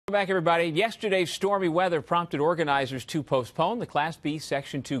Welcome back, everybody. Yesterday's stormy weather prompted organizers to postpone the Class B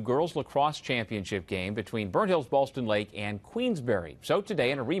Section 2 Girls Lacrosse Championship game between Burnt Hills Ballston Lake and Queensbury. So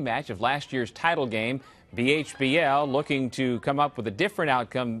today, in a rematch of last year's title game, BHBL looking to come up with a different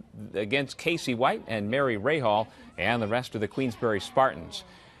outcome against Casey White and Mary Rahal and the rest of the Queensbury Spartans.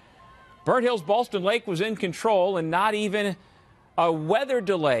 Burnt Hills Ballston Lake was in control, and not even a weather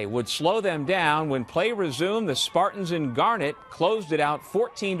delay would slow them down. When play resumed, the Spartans in Garnet closed it out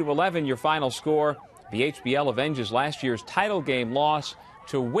 14-11, your final score. BHBL avenges last year's title game loss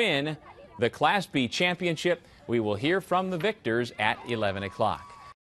to win the Class B championship. We will hear from the victors at 11 o'clock.